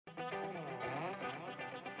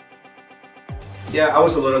Yeah, I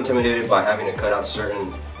was a little intimidated by having to cut out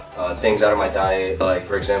certain things out of my diet, like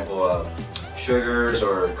for example, sugars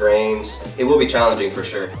or grains. It will be challenging for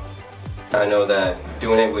sure. I know that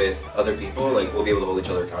doing it with other people, like we'll be able to hold each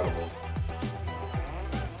other accountable.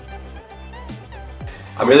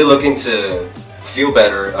 I'm really looking to feel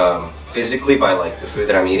better physically by like the food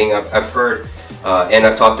that I'm eating. I've heard and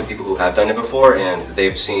I've talked to people who have done it before, and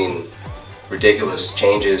they've seen ridiculous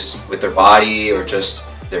changes with their body or just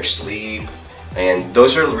their sleep. And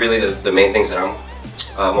those are really the main things that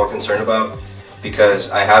I'm more concerned about, because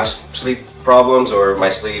I have sleep problems or my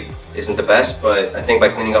sleep isn't the best, but I think by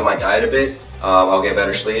cleaning up my diet a bit, I'll get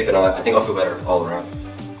better sleep and I think I'll feel better all around.